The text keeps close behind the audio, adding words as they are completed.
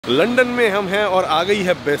London में हम हैं और आ गई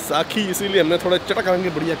है बैसाखी, इसीलिए हमने थोड़ा चटक रंग के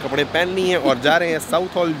बढ़िया कपड़े पहन लिए हैं और जा रहे हैं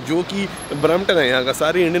साउथ हॉल, जो कि ब्रम्पटन है। यहाँ का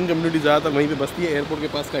सारी इंडियन कम्युनिटी ज़्यादातर वहीं पे बसती है। एयरपोर्ट के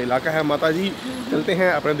पास का इलाका है। माता जी चलते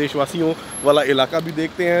हैं अपने देशवासियों वाला इलाका भी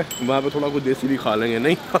देखते हैं, वहाँ पे थोड़ा कुछ देसी भी खा लेंगे।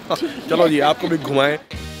 नहीं चलो जी, आपको भी घुमाएं।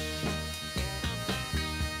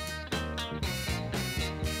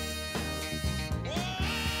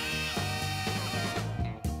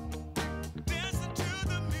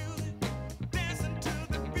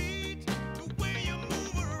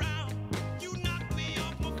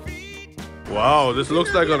 Wow, this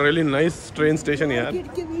looks like a really nice train station यार।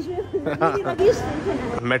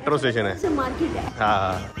 मेट्रो स्टेशन है। मार्केट है।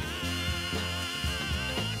 हाँ।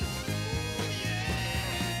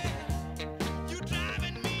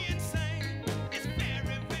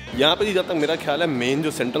 यहाँ पे जब तक मेरा ख्याल है मेन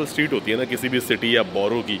जो सेंट्रल स्ट्रीट होती है ना किसी भी सिटी या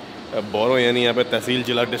बोरो की, बोरो यानी यहाँ पे तहसील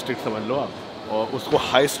जिला डिस्ट्रिक्ट समझ लो आप, और उसको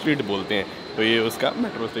हाई स्ट्रीट बोलते हैं। तो ये उसका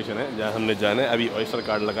मेट्रो स्टेशन है जहाँ हमने जाना है। अभी ऑयस्टर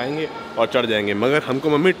कार्ड लगाएंगे और चढ़ जाएंगे। मगर हमको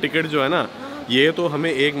मम्मी टिकट जो है ना, ये तो हमें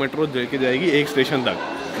एक मेट्रो लेके जाएगी एक स्टेशन तक,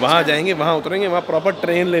 वहाँ जाएंगे, वहाँ उतरेंगे, वहाँ प्रॉपर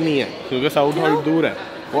ट्रेन लेनी है क्योंकि साउथ हॉल दूर है।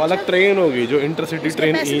 वो अलग ट्रेन होगी जो इंटरसिटी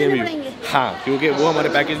ट्रेन EMU। हाँ, क्योंकि वो हमारे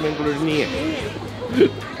पैकेज में इंक्लूडेड नहीं है।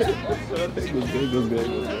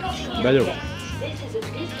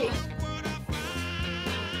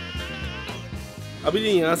 अभी जी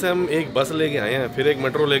यहाँ से हम एक बस लेके आए हैं, फिर एक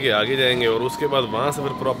मेट्रो लेके आगे जाएंगे और उसके बाद वहाँ से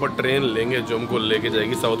फिर प्रॉपर ट्रेन लेंगे जो हमको लेके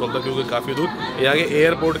जाएगी साउथ हॉल तक, क्योंकि काफ़ी दूर ये आगे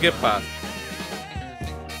एयरपोर्ट के पास।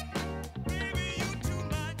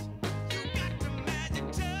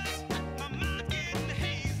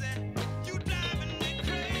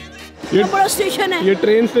 ये बड़ा स्टेशन है। ये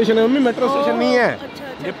ट्रेन स्टेशन है मम्मी, मेट्रो स्टेशन नहीं है।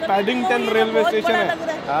 अच्छा, ये पैडिंगटन रेलवे स्टेशन है।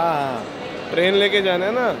 हाँ, ट्रेन लेके जाना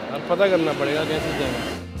है ना, अब पता करना पड़ेगा कैसे जाना।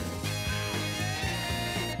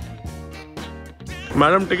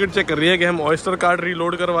 मैडम टिकट चेक कर रही है कि हम ऑयस्टर कार्ड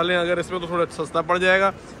रीलोड करवा लें अगर इसमें, तो थोड़ा सस्ता पड़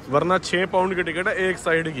जाएगा, वरना 6 पाउंड की टिकट है एक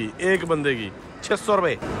साइड की, एक बंदे की 600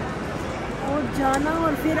 रुपये। और जाना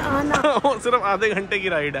और फिर आना सिर्फ आधे घंटे की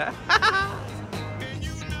राइड है।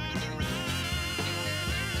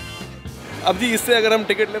 अब जी इससे अगर हम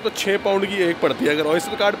टिकट लें तो 6 पाउंड की एक पड़ती है। अगर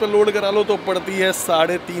ऑयस्टर कार्ड पर लोड करा लो तो पड़ती है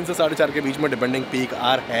 3.5 से 4.5 के बीच में, डिपेंडिंग पीक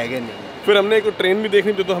आर है कि नहीं। फिर हमने एक ट्रेन भी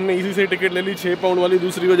देखनी थी तो हमने इसी से टिकट ले ली 6 पाउंड वाली।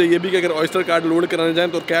 दूसरी वजह ये भी कि अगर ऑयस्टर कार्ड लोड कराने जाएं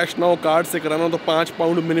तो कैश ना हो, कार्ड से कराना हो तो 5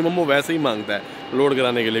 पाउंड मिनिमम वो वैसे ही मांगता है लोड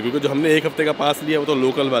कराने के लिए, क्योंकि जो हमने एक हफ्ते का पास लिया वो तो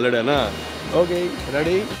लोकल वैलिड है ना। Okay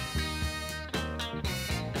ready.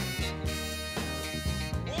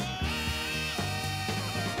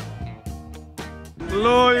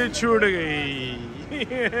 लो ये छूट गई।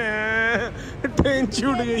 ट्रेन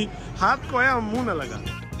छूट गई, हाथ को आया मुंह ना लगा।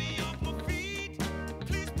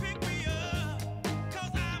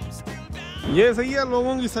 ये सही है,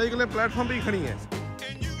 लोगों की साइकिलें प्लेटफॉर्म पे ही खड़ी हैं।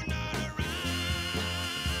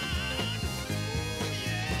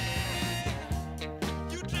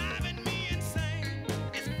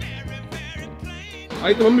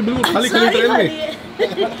 आई तो मम्मी बिल्कुल खाली खाली ट्रेन में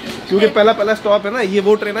क्योंकि पहला स्टॉप है ना, ये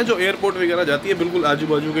वो ट्रेन है जो एयरपोर्ट वगैरह जाती है बिल्कुल आजू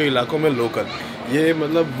बाजू के इलाकों में लोकल। ये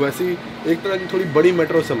मतलब वैसी एक तरह की थोड़ी बड़ी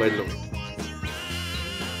मेट्रो समझ लो।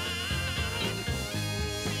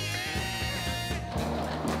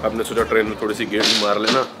 आपने सोचा ट्रेन में थोड़ी सी गेट मार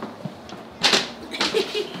लेना।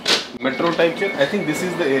 मेट्रो टाइप के, I think this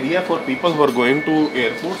is the area for people who are going to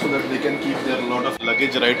airport so that they can keep their lot of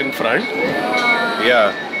luggage right in front. या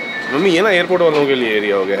मम्मी ये ना एयरपोर्ट वालों के लिए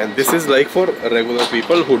एरिया हो गया, and this is like for regular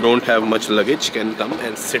people who don't have much luggage can come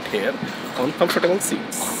and sit here on comfortable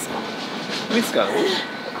seats. Please come.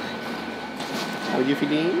 How are you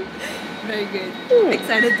feeling? Very good.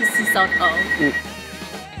 Excited to see South Hall.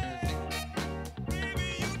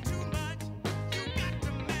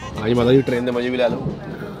 आज माता जी train में मजे भी ला लो।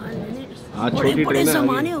 आज छोटी train है,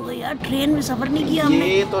 ज़माने हो गए यार ट्रेन में सफर नहीं किया हमने।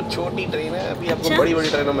 ये तो छोटी ट्रेन है, अभी आपको बड़ी बड़ी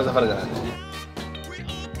ट्रेनों में सफर कराना है।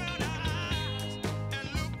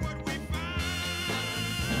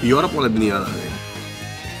 यूरोप वाले दुनिया आ गए।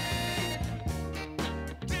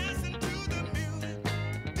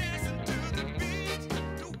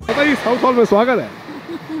 पता ही साउथ हॉल में स्वागत है।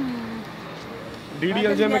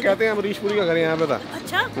 DDLJ में कहते हैं अमरीशपुरी का घर यहाँ पे था।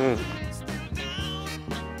 अच्छा।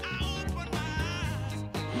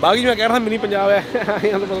 बाकी मैं कह रहा था मिनी पंजाब है।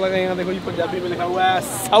 यहाँ तो पता लगा, यहाँ देखो जी पंजाबी में लिखा हुआ है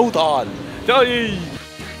साउथ हॉल। चलो जी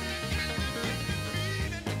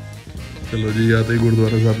चलो जी, आते ही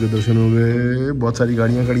गुरुद्वारा साहब के दर्शन हो गए। बहुत सारी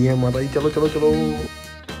गाड़ियाँ खड़ी हैं। माता जी चलो चलो चलो।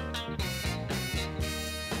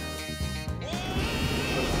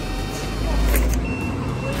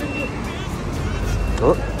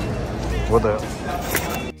 वो तो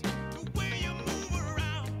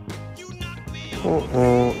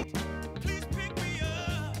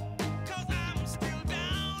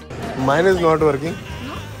Mine is not working.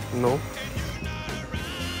 No.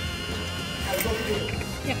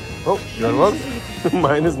 Oh, your works?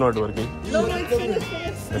 Mine is not working. No,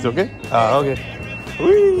 it's It's okay? Ah, okay.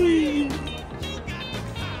 Whee!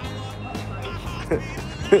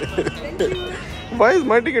 Why is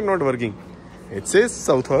my ticket not working? It says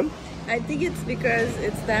South Hall. I think it's because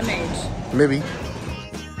it's damaged. Maybe.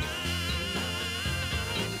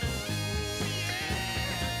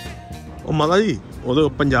 Oh, Mala ji, वो तो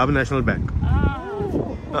Punjab national bank.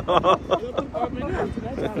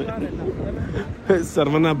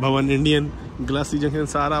 Saravana भवन, Indian glassy junction,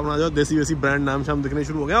 सारा अपना जो देसी वैसी brand नाम शाम दिखने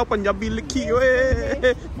शुरू हो गया. और पंजाबी लिखी हुए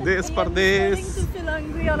देश परदेश.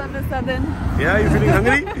 Yeah, you feeling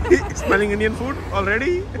hungry? Smelling Indian food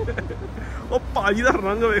already? ਉਹ ਭਾਜੀ ਦਾ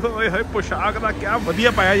ਰੰਗ ਵੇਖੋ, ਓਏ ਹੋਏ ਪੋਸ਼ਾਕ ਦਾ ਕਿਆ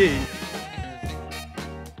ਵਧੀਆ ਪਾਇਆ ਜੀ.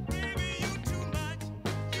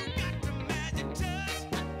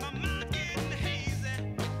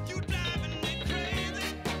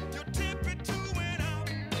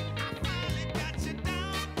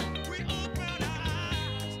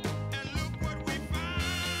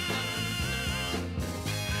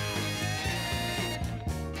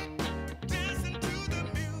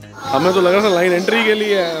 हमें तो लगा था लाइन एंट्री के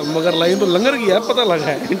लिए है, मगर लाइन तो लंगर की है. पता लगा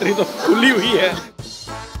है एंट्री तो खुली हुई है.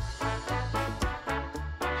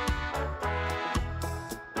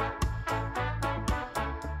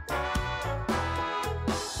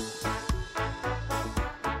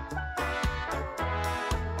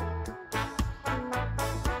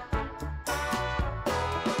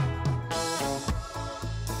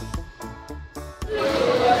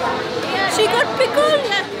 She got pickle.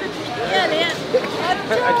 Yeah.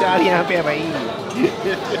 अचार यहाँ पे है भाई.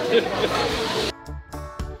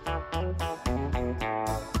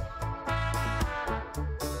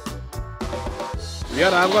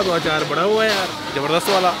 यार आपका तो अचार बड़ा हुआ है यार, जबरदस्त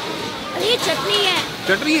वाला. ये चटनी है.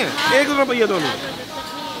 चटनी है? 1 रुपया दोनों.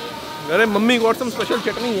 अरे मम्मी गॉट सम स्पेशल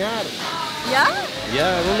चटनी यार. या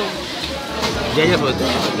दोनों. जय बोलते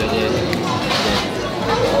हैं.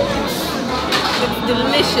 It's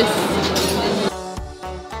delicious.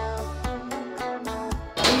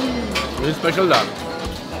 This special dal.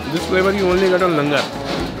 This flavor you only get on langar.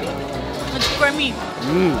 It's creamy.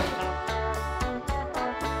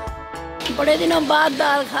 बड़े दिनों बाद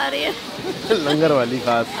दाल खा रहे हैं. लंगर वाली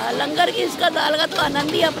खास. लंगर की इसका दाल का तो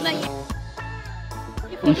आनंद ही अपना ही.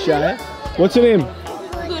 Isha है. What's your name?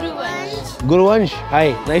 Guruvansh. Guruvansh. Hi.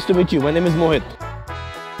 Nice to meet you. My name is Mohit.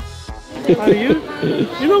 How are you?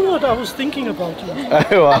 You know what? I was thinking about you.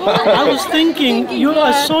 I was thinking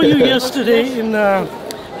I saw you yesterday in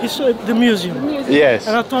the museum. Yes.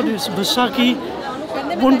 And I thought it's Vaisakhi.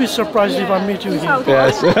 Won't be surprised if I meet you here.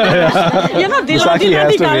 Yes. Vaisakhi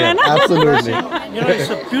has to be here. Absolutely. You know, it's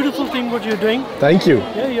a beautiful thing what you're doing. Thank you.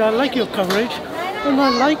 Yeah, I like your coverage. And I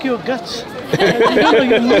like your guts.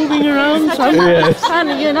 You're moving around. Yes. And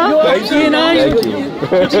Thank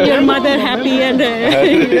you. your mother happy and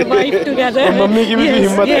your wife together. Mummy की भी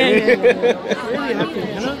हिम्मत है. Really happy,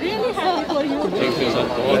 you know?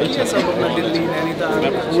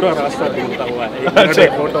 मैं पूरा रास्ता ढूंढता हुआ है. अच्छा.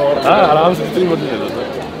 फोटो और. हाँ, आराम से इतनी मत ले लो.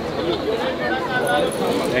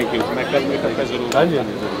 Thank you. मैं कल मीटअप पे जरूर. हाँ जी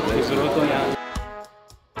जरूर. तो यहाँ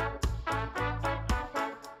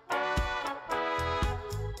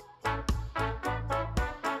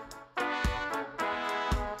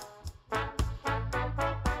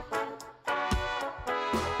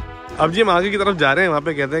अब जी हम आगे की तरफ जा रहे हैं. वहाँ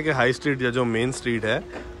पे कहते हैं कि हाई स्ट्रीट या जो मेन स्ट्रीट है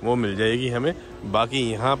वो मिल जाएगी हमें. बाकी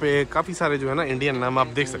यहाँ पे काफ़ी सारे जो है ना इंडियन नाम आप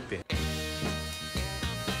देख सकते हैं.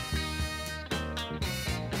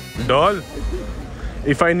 Doll,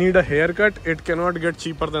 if I need a hair cut it can not gate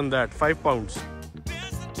cheaper than that. 5 pounds.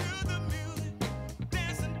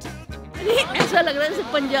 ऐसा लग रहा है जैसे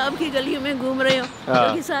पंजाब की गलियों में घूम रहे हो.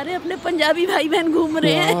 क्योंकि सारे अपने पंजाबी भाई बहन घूम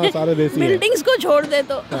रहे हैं. सारे देसी हैं. बिल्डिंग्स को छोड़ दे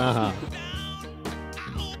तो.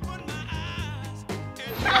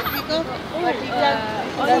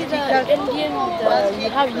 Indian, you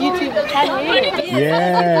have YouTube channel. Yes.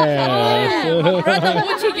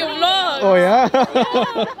 Oh yeah.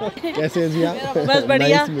 कैसे हैं जी आप? बस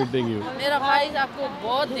बढ़िया. Nice meeting you. मेरा भाई आपको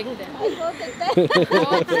बहुत दिखते हैं.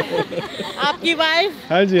 आपकी वाइफ?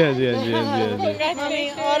 हाँ जी.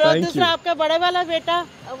 और दूसरा आपका बड़े वाला बेटा?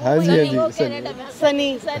 हाँ जी. सनी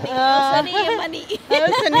मनी.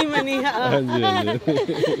 सनी मनी. हाँ जी.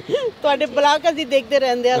 ਤੁਹਾਡੇ ਬਲਾਗ ਅਸੀਂ ਦੇਖਦੇ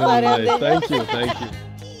ਰਹਿੰਦੇ ਆ ਸਾਰੇ ਦੇ. Thank you.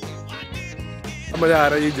 मज़ा आ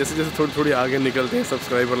रहा है। जैसे जैसे थोड़ी थोड़ी आगे निकलते हैं,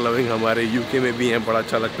 सब्सक्राइबर लविंग हमारे यूके में भी हैं, बड़ा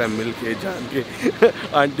अच्छा लगता है मिल के जान के।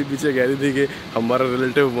 आंटी पीछे कह रही थी कि हमारा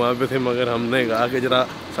रिलेटिव वहाँ पे थे, मगर हमने कहा कि जरा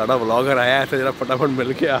साड़ा व्लॉगर आया है, जरा फटाफट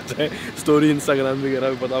मिल के आ जाए। स्टोरी इंस्टाग्राम वगैरह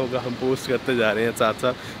भी पता होगा हम पोस्ट करते जा रहे हैं साथ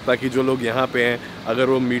साथ, ताकि जो लोग यहाँ पे हैं अगर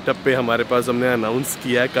वो मीटअप पे हमारे पास हमने अनाउंस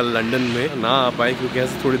किया है कल लंदन में ना आ पाए क्योंकि यहाँ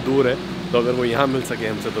से थोड़ी दूर है, तो अगर वो यहाँ मिल सके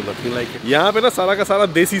हमसे तो नथिंग लाइक है। यहाँ पे ना सारा का सारा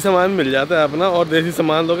देसी सामान मिल जाता है अपना, और देसी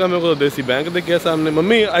सामान लोग मेरे को तो देसी बैंक दिख गया सामने।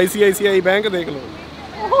 मम्मी ICICI बैंक देख लो।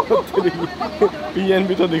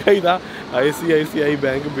 PNB तो दिखा ही था, ICICI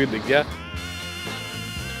बैंक भी दिख गया।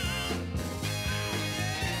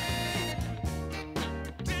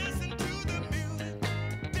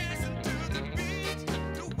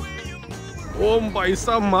 ओ भाई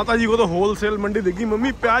साहब, माता जी को तो होलसेल मंडी दिखी।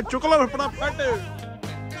 मम्मी प्याज चुकला फटाफट।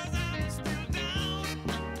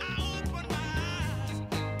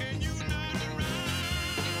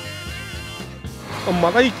 और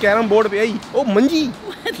माता जी कैरम बोर्ड पे आई। ओ मंजी,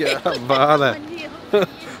 क्या बात है।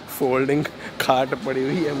 फोल्डिंग खाट पड़ी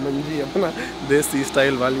हुई है, मंजी अपना देसी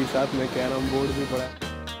स्टाइल वाली, साथ में कैरम बोर्ड भी पड़ा है।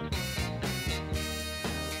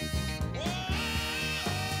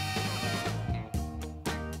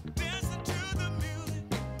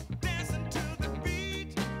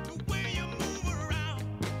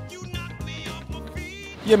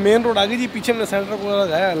 ये मेन रोड आ गई जी, पीछे में सेंटर को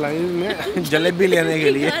लगाया लाइन में जलेबी लेने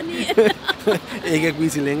के लिए। एक एक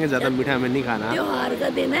पीस लेंगे, ज्यादा मीठा में नहीं खाना। त्योहार का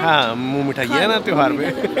दिन है। हाँ, मुंह मिठाई है ना त्योहार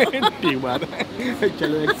में। ठीक बात है,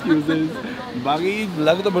 चलो एक्सक्यूजेस। बाकी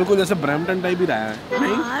लग तो बिल्कुल जैसे ब्रैम्पटन टाइप ही रहा है।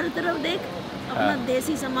 नहीं, हर तरफ देख अपना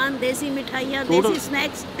देसी सामान, देसी मिठाइयाँ, Total देसी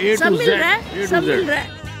स्नैक्स A to सब मिल Z, रहा A है, to सब Z। मिल रहा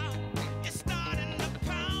है।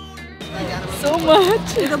 So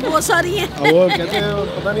much. ये तो बहुत सारी है। वो कहते हैं,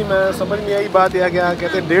 पता नहीं, मैं समझ नहीं आई बात या क्या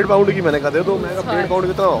कहते हैं। 1.5 पाउंड की मैंने कहा दे दो, मैं कहा 1.5 पाउंड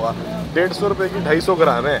कितना होगा? 150 रुपए की 250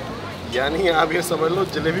 ग्राम है, यानी आप ये समझ लो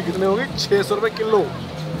जलेबी कितने हो गई? 600 रुपए किलो।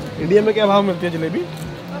 इंडिया में क्या भाव मिलती है जलेबी?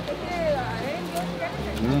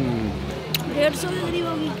 150 के करीब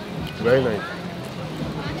होगी। Very nice.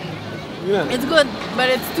 It's good, but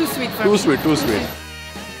it's too sweet for me. Too sweet.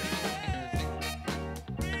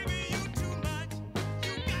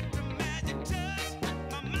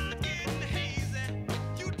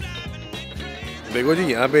 देखो जी,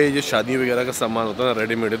 यहाँ पे ये शादी वगैरह का सामान होता है ना,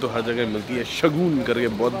 रेडीमेड है, तो हर जगह मिलती है। शगुन करके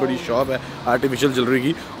बहुत बड़ी शॉप है आर्टिफिशियल ज्वेलरी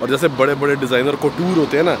की, और जैसे बड़े बड़े डिज़ाइनर कोटूर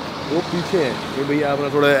होते हैं ना, वो पीछे हैं कि भैया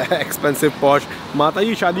अपना थोड़ा एक्सपेंसिव पॉश। माता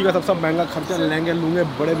जी शादी का सबसे महंगा खर्चा, लहंगे लूंगे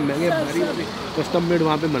बड़े महंगे भारी कस्टम मेड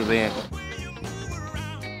वहाँ पे मिल रहे हैं।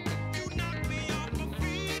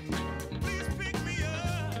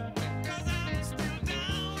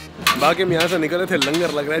 बाकी हम यहाँ से निकले थे,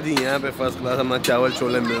 लंगर लग रहा है जी यहाँ पे फर्स्ट क्लास। हमारे चावल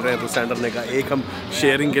छोले मिल रहे हैं, तो सेंटर ने कहा एक हम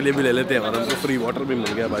शेयरिंग के लिए भी ले लेते हैं, और हमको फ्री वाटर भी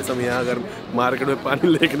मिल गया। भाई साहब, यहाँ अगर मार्केट में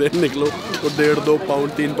पानी लेके निकलो तो 1.5-2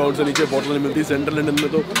 पाउंड 3 पाउंड से नीचे बॉटल नहीं मिलती। सेंट्रल लंदन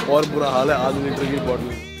में तो और बुरा हाल है, आधी लीटर की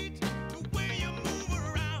बॉटल।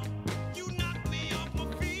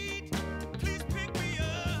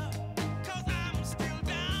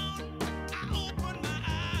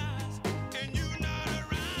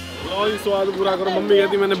 स्वाद पूरा करो। मम्मी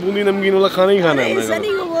कहती मैंने बूंदी नमकीन वाला खाना ही खाना है। सनी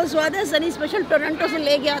को वो स्वाद है, सनी स्पेशल टोरंटो से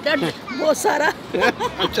लेके आता है बहुत सारा।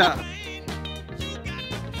 अच्छा,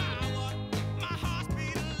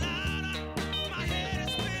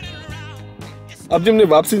 अब जब हमने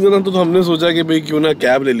वापसी जाना तो हमने सोचा कि भाई क्यों ना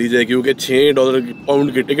कैब ले ली जाए, क्योंकि $6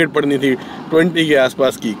 पाउंड की टिकट पड़नी थी, 20 के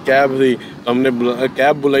आसपास की कैब थी। हमने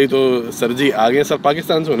कैब बुलाई तो सर जी आ गए। सब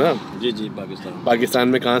पाकिस्तान से हो ना? जी जी, पाकिस्तान। पाकिस्तान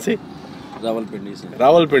में कहाँ से? रावलपिंडी से।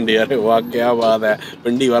 रावलपिंडी, अरे वाह क्या बात है।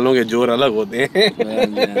 पिंडी वालों के जोर अलग होते हैं।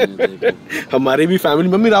 हमारी भी फैमिली,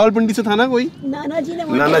 मम्मी रावलपिंडी से था ना कोई? नाना जी ने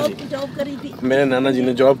जॉब करी थी। मेरे नाना जी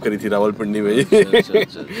ने जॉब करी थी रावलपिंडी में।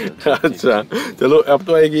 अच्छा, चलो अब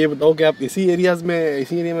तो ये बताओ कि आप इसी एरिया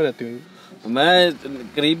में रहते हो? मैं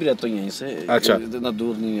करीब ही रहता हूँ यहीं से। अच्छा, इतना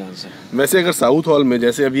दूर नहीं यहाँ से। वैसे अगर साउथ हॉल में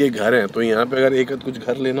जैसे अभी ये घर है, तो यहाँ पे अगर एक कुछ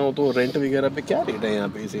घर लेना हो तो रेंट वगैरह पे क्या रेट है यहाँ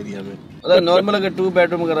पे इस एरिया में? मतलब नॉर्मल अगर 2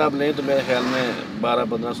 बेडरूम अगर आप लें तो मेरे ख्याल में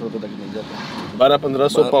 1200-1500 रुपये तक मिल जाता है।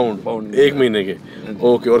 1200-1500 पाउंड एक महीने के?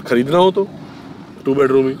 ओके, और खरीदना हो तो 2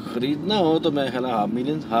 बेडरूम ही खरीदना हो तो मैं ख्याल हाफ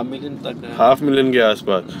मिलियन तक, $500,000 के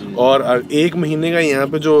आसपास। और एक महीने का यहाँ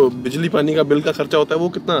पे जो बिजली पानी का बिल का खर्चा होता है वो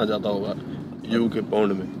कितना आ जाता होगा यूके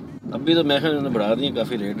पाउंड में? अभी तो मैं ख्याल उन्होंने बढ़ा दी है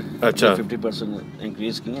काफी रेट। अच्छा, 50%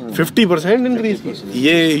 इंक्रीज की है। 50% इंक्रीज की?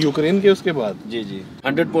 ये यूक्रेन के उसके बाद? जी जी,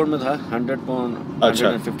 100 पाउंड में था, 100 पाउंड। अच्छा,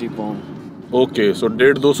 150 पाउंड। ओके, सो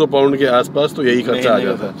 150-200 पाउंड के आसपास तो यही खर्चा आ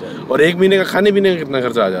जाता है। और एक महीने का खाने पीने का कितना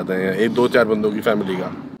खर्चा आ जाता है एक 2-4 बंदों की फैमिली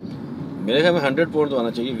का? मेरे ख्याल में 100 पाउंड तो आना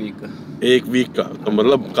चाहिए वीक का। एक वीक का तो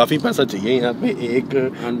मतलब काफी पैसा चाहिए यहाँ पे एक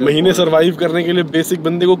 100 महीने सरवाइव करने के लिए। बेसिक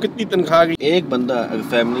बंदे को कितनी तनख्वाह की? एक बंदा अगर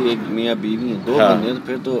फैमिली, एक मियाँ बीवी है, 2 हाँ। बंदे हैं, तो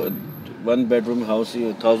फिर तो 1 बेडरूम हाउस ही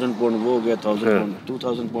 1000 पाउंड वो हो गया, 1000 पाउंड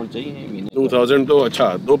 2000 पाउंड चाहिए महीने। 2000 तो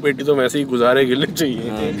अच्छा 2 पेटी तो वैसे ही गुजारे के लिए चाहिए।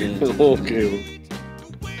 हाँ जी। ओके।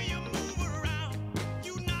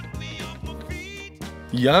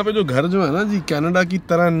 यहाँ पे जो घर जो है ना जी कनाडा की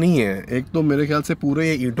तरह नहीं है। एक तो मेरे ख्याल से पूरे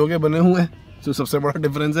ये ईंटों के बने हुए हैं जो सबसे बड़ा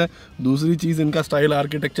डिफरेंस है। दूसरी चीज़ इनका स्टाइल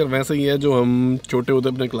आर्किटेक्चर वैसे ही है जो हम छोटे होते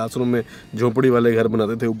अपने क्लासरूम में झोपड़ी वाले घर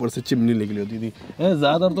बनाते थे, ऊपर से चिमनी निकली होती थी।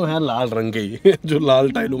 ज़्यादातर तो है लाल रंग के ही जो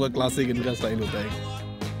लाल टाइलों का क्लासिक इनका स्टाइल होता है।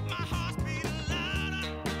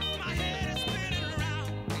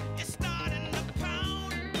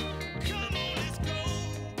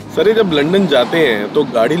 सर ये जब लंदन जाते हैं तो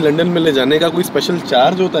गाड़ी लंदन में ले जाने का कोई स्पेशल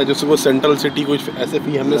चार्ज होता है जैसे वो सेंट्रल सिटी कुछ ऐसे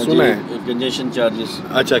फी हमने सुना है? Congestion charges.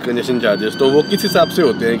 अच्छा कंजेशन चार्जेस तो वो किस हिसाब से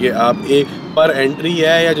होते हैं कि आप एक पर एंट्री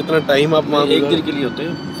है या जितना टाइम आप वहाँ? एक दिन के लिए होते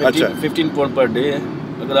हैं। अच्छा 15 पाउंड पर डे है।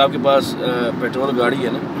 अगर आपके पास पेट्रोल गाड़ी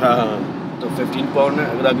है ना, हाँ तो 15 पाउंड है।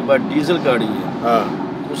 अगर आपके पास डीजल गाड़ी है हाँ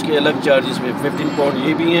तो उसके अलग चार्जेस में 15 पाउंड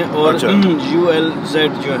ये भी हैं। और अच्छा।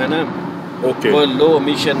 ULZ जो है ना, ओके वो लो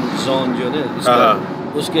एमिशन जोन जो है ना इसका, हाँ।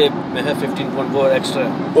 उसके में है 15 पाउंड वो एक्स्ट्रा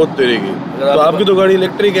है। ओ तेरे की। तो आपकी तो गाड़ी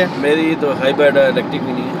इलेक्ट्रिक है? मेरी तो हाइब्रिड है, इलेक्ट्रिक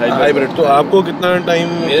भी नहीं है, हाइब्रिड। तो आपको कितना टाइम?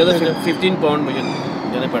 मेरे तो 15 पाउंड मुझे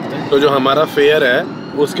देने पड़ते हैं। तो जो हमारा फेयर है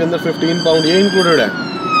उसके अंदर 15 पाउंड ये इंक्लूडेड है?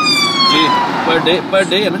 जी पर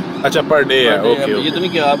डे है ना। अच्छा पर डे है। ओके ये तो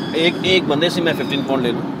नहीं कि आप एक बंदे से मैं 15 पाउंड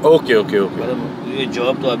ले लूँ। Okay okay okay. मतलब ये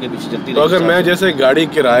जॉब तो आगे पीछे चलती तो अगर मैं जैसे गाड़ी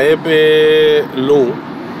किराए पे लूँ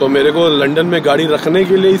तो मेरे को लंदन में गाड़ी रखने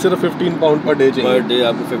के लिए ही सिर्फ 15 पाउंड पर डे चाहिए? पर डे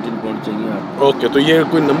आपको 15 पाउंड चाहिए आप। ओके। तो ये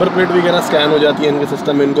कोई नंबर प्लेट वगैरह स्कैन हो जाती है इनके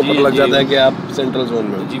सिस्टम में, इनको पता लग जाता है कि आप सेंट्रल जोन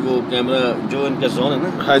में हो? जी वो कैमरा जो इनका जोन है ना,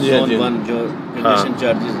 हाँ जी, हाँ जी। जोन 1 जो कंजेशन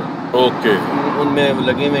चार्जेस है, ओके। उनमें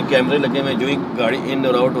लगे हुए कैमरे लगे हुए, जो ही गाड़ी इन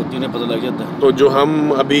और आउट होती है उन्हें पता लग जाता है। तो जो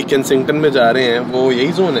हम अभी केंसिंगटन में जा रहे हैं वो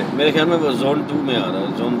यही जोन है? मेरे ख्याल में वो जोन 2 में आ रहा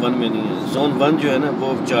है, जोन 1 में नहीं है। जोन 1 जो है ना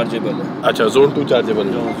वो चार्जेबल है। अच्छा जोन 2 चार्जेबल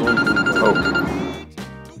है। जोन 2। ओके।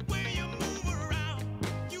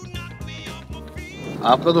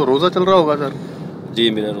 आपका तो रोजा चल रहा होगा सर? जी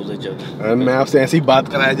मेरा रोजा चल रहा है। मैं आपसे ऐसी बात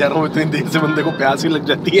कराया जा रहा हूँ, इतनी देर से बंदे को प्यास ही लग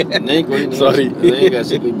जाती है। नहीं कोई नहीं, सॉरी नहीं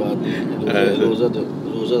ऐसी कोई बात नहीं। रोजा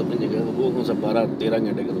अपनी जगह, वो कौन सा 12-13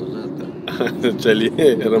 घंटे का रोजा आता है।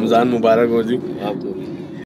 चलिए रमजान मुबारक हो जी आपको भी।